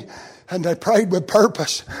pray, and they prayed with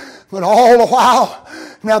purpose. But all the while,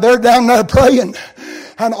 now they're down there praying,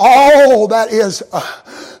 and all that is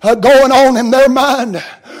going on in their mind,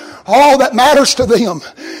 all that matters to them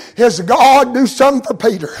is God do something for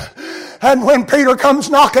Peter. And when Peter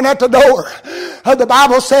comes knocking at the door, the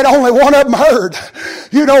Bible said only one of them heard.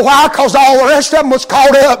 You know why? Because all the rest of them was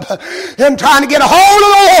caught up in trying to get a hold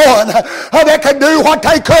of the one that could do what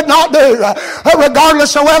they could not do.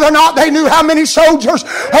 Regardless of whether or not they knew how many soldiers,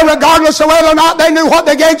 regardless of whether or not they knew what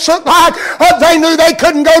the gates looked like, they knew they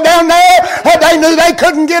couldn't go down there. They knew they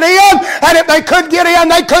couldn't get in. And if they could get in,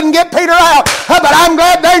 they couldn't get Peter out. But I'm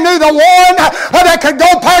glad they knew the one that could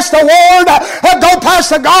go past the ward, go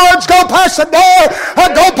past the guards, go past the door,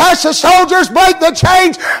 go past the soldiers, break the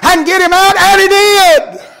chains, and get him out. And he did.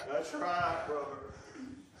 That's right, brother.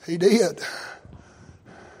 He did.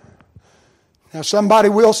 Now somebody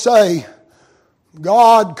will say,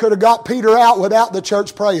 God could have got Peter out without the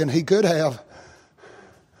church praying. He could have.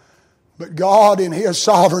 But God, in His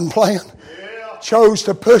sovereign plan, chose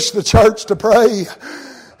to push the church to pray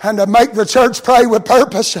and to make the church pray with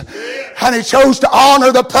purpose. And He chose to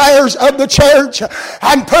honor the prayers of the church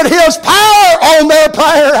and put His power on their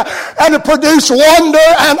prayer and to produce wonder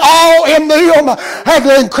and awe in them and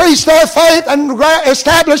to increase their faith and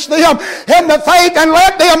establish them in the faith and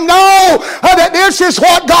let them know that this is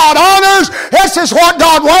what God honors, this is what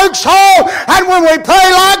God works on, and when we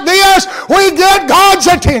pray like this, we get God's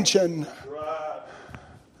attention.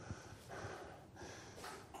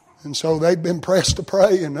 And so they've been pressed to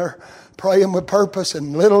pray, and they're praying with purpose,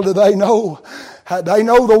 and little do they know. They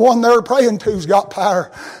know the one they're praying to's got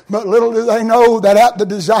power, but little do they know that at the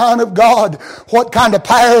design of God, what kind of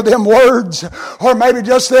power them words, or maybe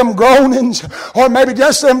just them groanings, or maybe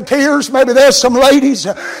just them tears. Maybe there's some ladies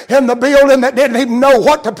in the building that didn't even know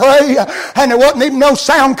what to pray, and there wasn't even no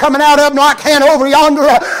sound coming out of them like hand over yonder.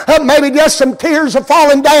 Maybe just some tears are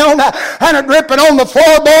falling down and are dripping on the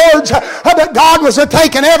floorboards. But God was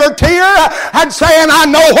taking every tear and saying, I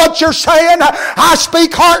know what you're saying. I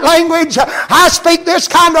speak heart language. I speak this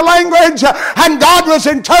kind of language. And God was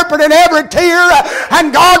interpreting every tear,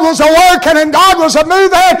 and God was a-working, and God was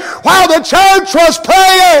a-moving while the church was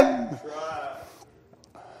praying.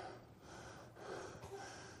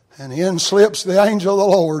 And in slips the angel of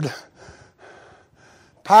the Lord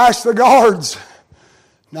past the guards.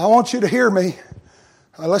 Now I want you to hear me.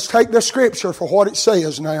 Let's take the Scripture for what it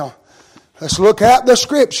says now. Let's look at the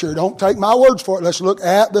Scripture. Don't take my words for it. Let's look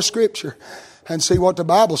at the Scripture and see what the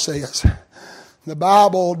Bible says. The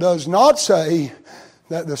Bible does not say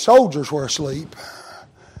that the soldiers were asleep.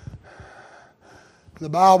 The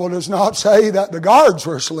Bible does not say that the guards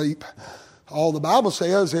were asleep. All the Bible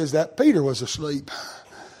says is that Peter was asleep.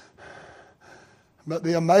 But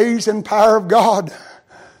the amazing power of God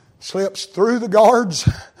slips through the guards.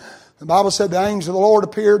 The Bible said the angel of the Lord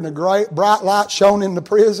appeared, and a great bright light shone in the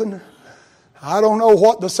prison. I don't know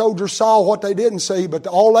what the soldiers saw, what they didn't see, but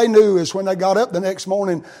all they knew is when they got up the next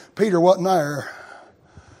morning, Peter wasn't there.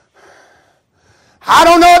 I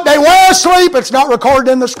don't know if they were asleep. It's not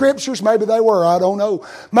recorded in the Scriptures. Maybe they were. I don't know.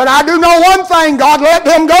 But I do know one thing. God let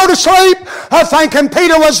them go to sleep thinking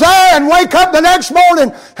Peter was there, and wake up the next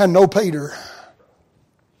morning and no Peter.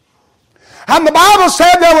 And the Bible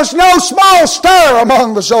said there was no small stir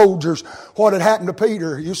among the soldiers. What had happened to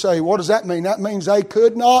Peter? You say, what does that mean? That means they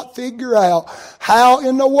could not figure out how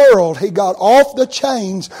in the world he got off the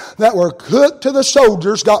chains that were hooked to the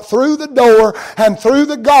soldiers, got through the door and through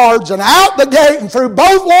the guards and out the gate and through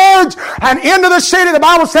both wards and into the city. The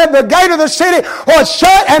Bible said the gate of the city was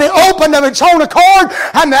shut and it opened of its own accord,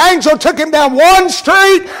 and the angel took him down one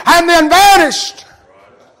street and then vanished.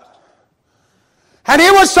 And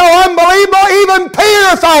it was so unbelievable, even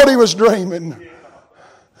Peter thought he was dreaming.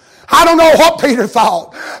 I don't know what Peter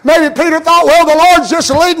thought. Maybe Peter thought, well, the Lord's just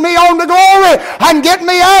leading me on to glory and getting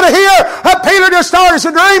me out of here. Peter just thought it's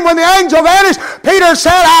a dream when the angel vanished. Peter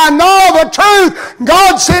said, I know the truth.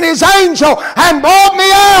 God sent His angel and brought me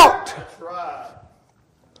out. That's right.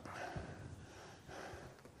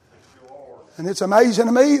 And it's amazing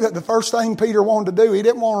to me that the first thing Peter wanted to do, he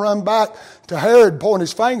didn't want to run back to Herod, point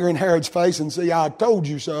his finger in Herod's face and say, I told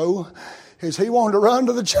you so, is he wanted to run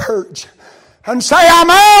to the church and say,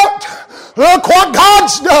 I'm out. Look what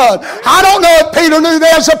God's done. I don't know if Peter knew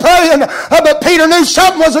there's a praying, but Peter knew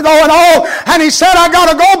something was going on. And he said, I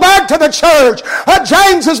got to go back to the church.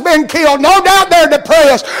 James has been killed. No doubt they're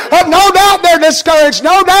depressed. No doubt they're discouraged.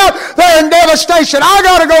 No doubt they're in devastation. I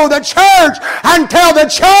got to go to the church and tell the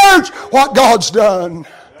church what God's done.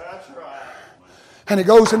 That's right. And he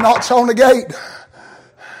goes and knocks on the gate.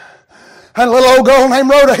 And a little old girl named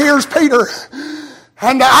Rhoda hears Peter.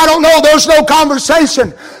 And I don't know, there's no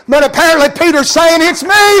conversation. But apparently Peter's saying, it's me,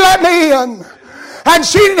 let me in. And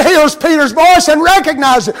she hears Peter's voice and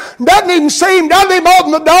recognizes it. Doesn't even see him, doesn't even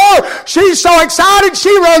open the door. She's so excited,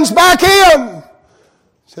 she runs back in.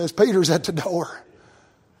 Says, Peter's at the door.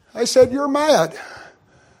 They said, you're mad.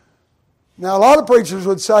 Now, a lot of preachers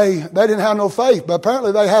would say they didn't have no faith, but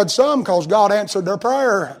apparently they had some because God answered their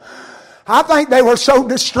prayer. I think they were so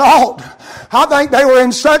distraught. I think they were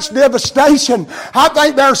in such devastation. I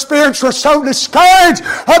think their spirits were so discouraged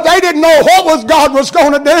that they didn't know what God was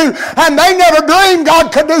going to do. And they never dreamed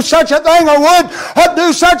God could do such a thing or would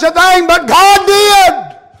do such a thing, but God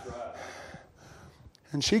did.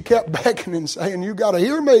 And she kept beckoning, saying, you got to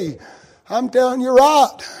hear me. I'm telling you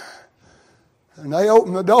right. And they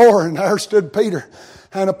opened the door, and there stood Peter.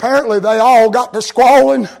 And apparently they all got to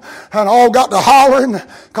squalling and all got to hollering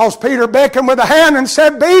because Peter beckoned with a hand and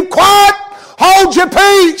said, be quiet, hold your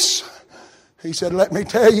peace. He said, let me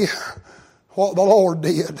tell you what the Lord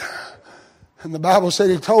did. And the Bible said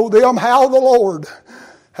he told them how the Lord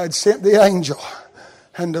had sent the angel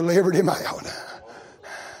and delivered him out.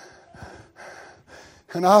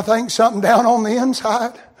 And I think something down on the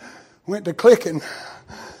inside went to clicking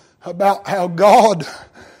about how God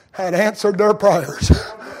had answered their prayers.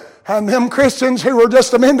 And them Christians who were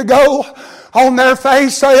just a minute ago on their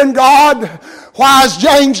face saying, God, why is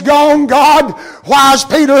James gone? God, why is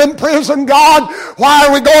Peter in prison? God, why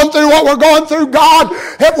are we going through what we're going through? God,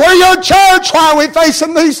 if we're your church, why are we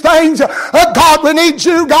facing these things? God, we need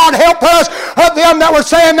you. God, help us. Them that were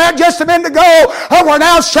saying that just a minute ago were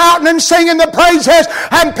now shouting and singing the praises.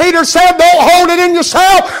 And Peter said, don't hold it in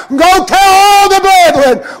yourself. Go tell all the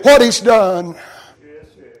brethren what he's done.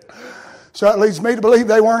 So that leads me to believe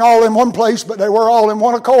they weren't all in one place, but they were all in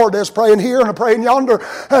one accord. There's praying here and a praying yonder.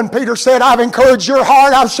 And Peter said, I've encouraged your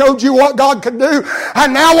heart. I've showed you what God can do.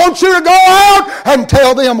 And now I want you to go out and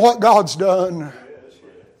tell them what God's done.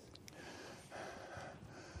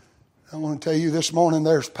 I want to tell you this morning,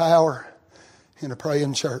 there's power in a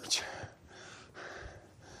praying church.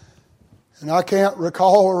 And I can't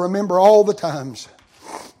recall or remember all the times,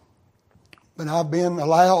 but I've been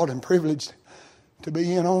allowed and privileged to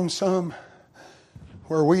be in on some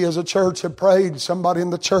where we as a church have prayed. Somebody in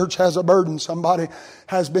the church has a burden. Somebody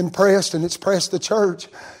has been pressed and it's pressed the church.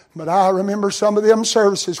 But I remember some of them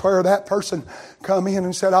services where that person come in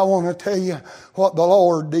and said, I want to tell you what the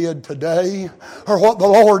Lord did today, or what the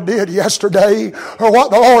Lord did yesterday, or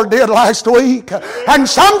what the Lord did last week. And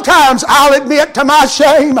sometimes I'll admit to my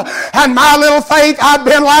shame and my little faith, I've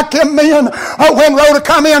been like them men when Rhoda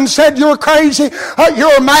come in and said, you're crazy,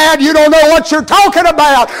 you're mad, you don't know what you're talking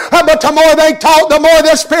about. But the more they talked, the more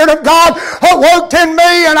the Spirit of God worked in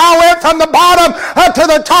me, and I went from the bottom to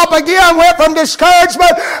the top again, went from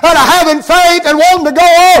discouragement to having faith and wanting to go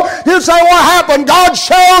on. You say, what happened? God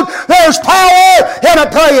showed there's power in a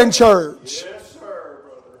praying church. Yes, sir,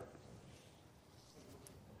 brother.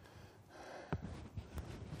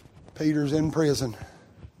 Peter's in prison,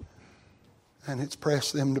 and it's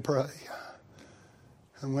pressed them to pray.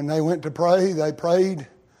 And when they went to pray, they prayed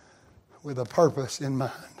with a purpose in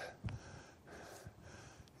mind.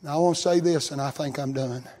 Now I want to say this, and I think I'm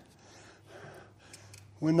done.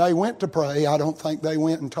 When they went to pray, I don't think they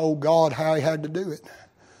went and told God how He had to do it.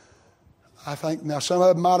 I think now some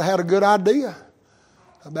of them might have had a good idea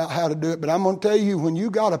about how to do it, but I'm going to tell you, when you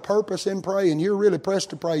got a purpose in praying, you're really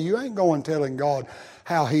pressed to pray, you ain't going telling God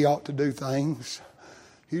how He ought to do things.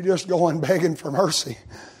 You just going begging for mercy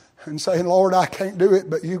and saying, Lord, I can't do it,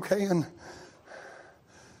 but you can.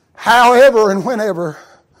 However and whenever.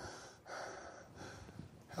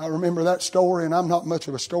 I remember that story, and I'm not much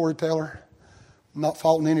of a storyteller. I'm not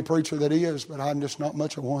faulting any preacher that is, but I'm just not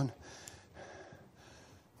much of one.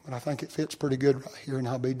 But I think it fits pretty good right here, and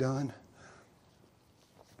I'll be done.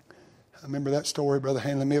 I remember that story Brother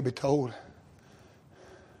Hanley Milby told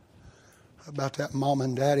about that mom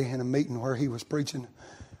and daddy in a meeting where he was preaching.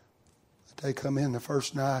 They come in the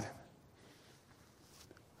first night.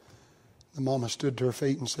 The mama stood to her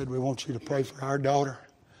feet and said, we want you to pray for our daughter.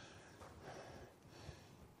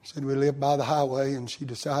 Said we lived by the highway, and she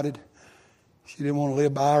decided she didn't want to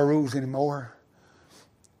live by our rules anymore.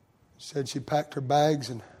 Said she packed her bags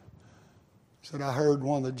and said, I heard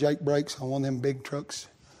one of the Jake brakes on one of them big trucks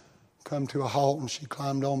come to a halt, and she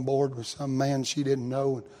climbed on board with some man she didn't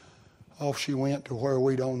know, and off she went to where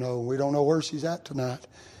we don't know. We don't know where she's at tonight.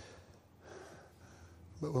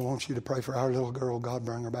 But we want you to pray for our little girl. God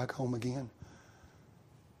bring her back home again.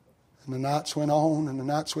 And the nights went on, and the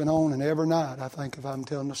nights went on, and every night, I think if I'm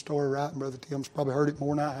telling the story right, and Brother Tim's probably heard it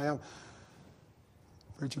more than I have,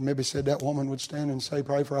 preacher maybe said that woman would stand and say,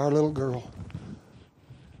 pray for our little girl.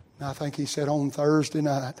 And I think he said on Thursday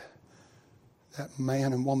night, that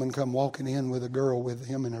man and woman come walking in with a girl with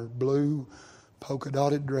him in her blue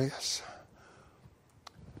polka-dotted dress.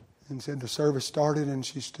 And said the service started, and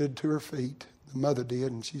she stood to her feet. The mother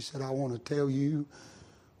did, and she said, I want to tell you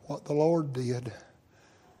what the Lord did.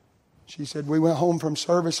 She said, we went home from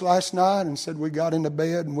service last night, and said we got into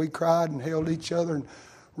bed and we cried and held each other and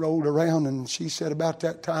rolled around. And she said about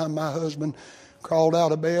that time my husband crawled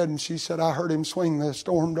out of bed, and she said I heard him swing the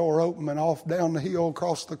storm door open, and off down the hill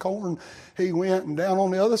across the corn he went, and down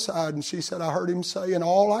on the other side. And she said I heard him say, and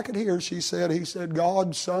all I could hear, she said, he said,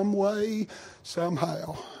 God, some way,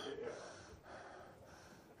 somehow.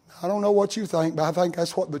 I don't know what you think, but I think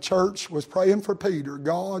that's what the church was praying for Peter.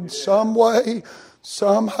 God, some way,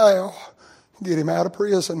 somehow, get him out of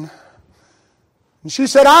prison. And she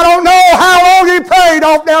said, I don't know how long he prayed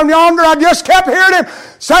off down yonder. I just kept hearing him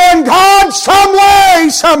saying, God, some way,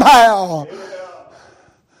 somehow.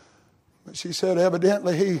 But she said,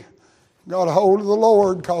 evidently he got a hold of the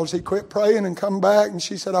Lord because he quit praying and come back. And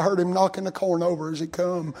she said, I heard him knocking the corn over as he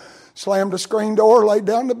come. Slammed the screen door, laid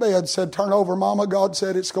down to bed, said, turn over, Mama. God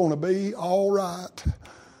said it's going to be all right.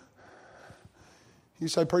 You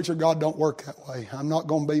say, preacher, God don't work that way. I'm not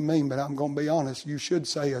going to be mean, but I'm going to be honest. You should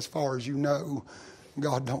say, as far as you know,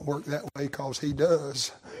 God don't work that way, because he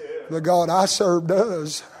does. The God I serve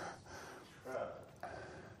does.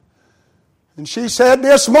 And she said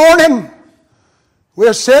this morning,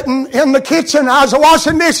 we're sitting in the kitchen, I was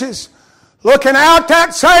washing dishes, looking out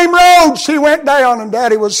that same road she went down, and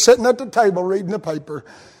Daddy was sitting at the table reading the paper.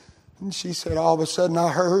 And she said, all of a sudden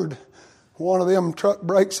I heard one of them truck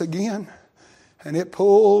brakes again, and it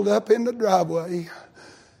pulled up in the driveway.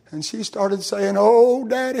 And she started saying, oh,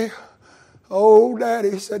 Daddy,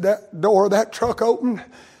 said that door of that truck opened.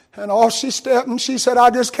 And off she stepped, and she said, I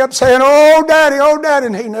just kept saying, oh, Daddy.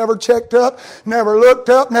 And he never checked up, never looked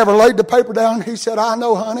up, never laid the paper down. He said, I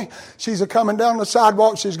know, honey. She's a coming down the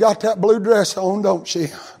sidewalk. She's got that blue dress on, don't she?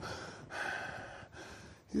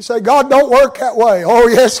 You say, God don't work that way. Oh,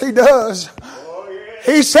 yes, he does.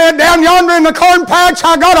 He said down yonder in the corn patch,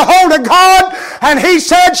 I got a hold of God, and he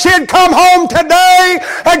said she'd come home today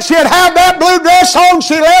and she'd have that blue dress on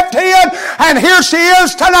she left in, and here she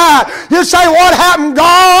is tonight. You say, what happened?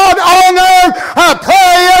 God honored a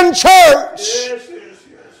praying church. Yes.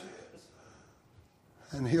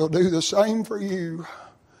 And he'll do the same for you.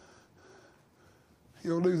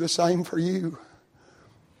 He'll do the same for you.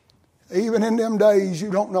 Even in them days you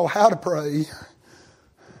don't know how to pray.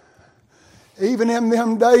 Even in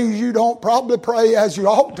them days you don't probably pray as you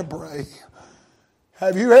ought to pray.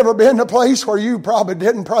 Have you ever been to a place where you probably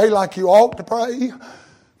didn't pray like you ought to pray,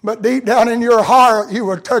 but deep down in your heart you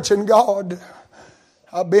were touching God?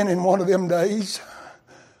 I've been in one of them days.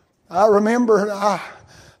 I remember, I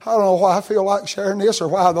don't know why I feel like sharing this or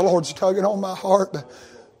why the Lord's tugging on my heart, but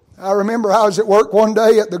I remember I was at work one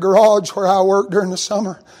day at the garage where I worked during the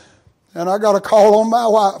summer. And I got a call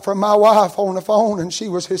from my wife on the phone, and she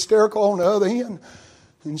was hysterical on the other end.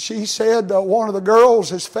 And she said one of the girls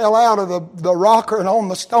has fell out of the rocker and on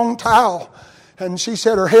the stone tile. And she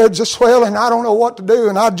said her head's a swelling. I don't know what to do.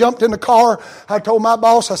 And I jumped in the car. I told my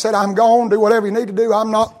boss, I said, I'm gone. Do whatever you need to do. I'm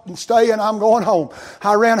not staying. I'm going home.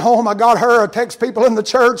 I ran home. I got her. I text people in the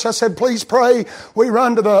church. I said, please pray. We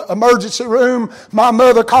run to the emergency room. My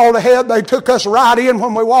mother called ahead. They took us right in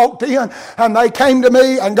when we walked in. And they came to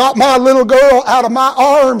me and got my little girl out of my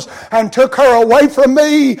arms and took her away from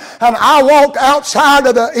me. And I walked outside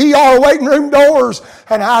of the ER waiting room doors,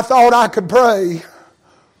 and I thought I could pray.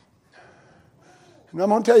 And I'm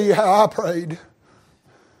going to tell you how I prayed.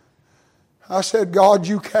 I said, God,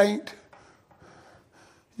 you can't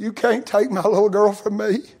take my little girl from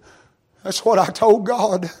me. That's what I told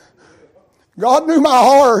God. God knew my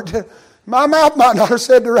heart. My mouth might not have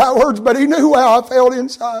said the right words, but he knew how I felt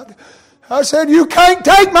inside. I said, you can't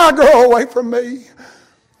take my girl away from me.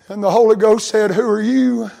 And the Holy Ghost said, who are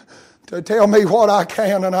you to tell me what I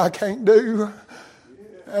can and I can't do?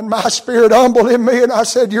 And my spirit humbled in me, and I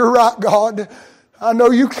said, you're right, God. I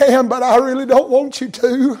know you can, but I really don't want you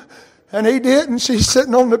to. And he didn't. She's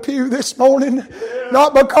sitting on the pew this morning.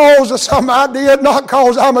 Not because of something I did, not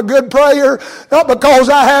because I'm a good prayer, not because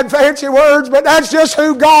I had fancy words, but that's just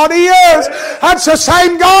who God is. That's the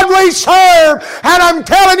same God we serve. And I'm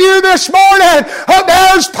telling you this morning,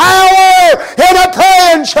 there's power in a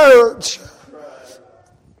praying church.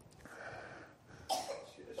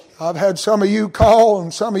 I've had some of you call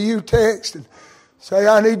and some of you text and say,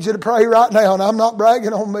 I need you to pray right now. And I'm not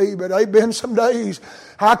bragging on me, but there've been some days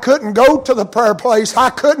I couldn't go to the prayer place.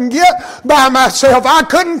 I couldn't get by myself. I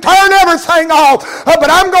couldn't turn everything off. But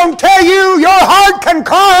I'm going to tell you, your heart can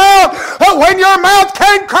cry out. But when your mouth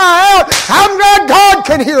can't cry out, I'm glad God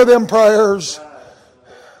can hear them prayers.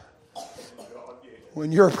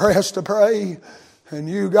 When you're pressed to pray and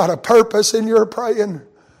you got a purpose in your praying,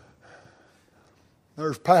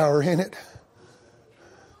 there's power in it.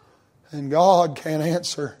 And God can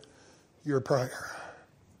answer your prayer.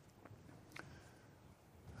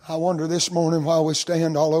 I wonder this morning while we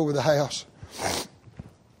stand all over the house.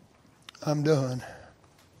 I'm done.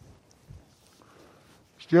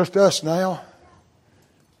 It's just us now.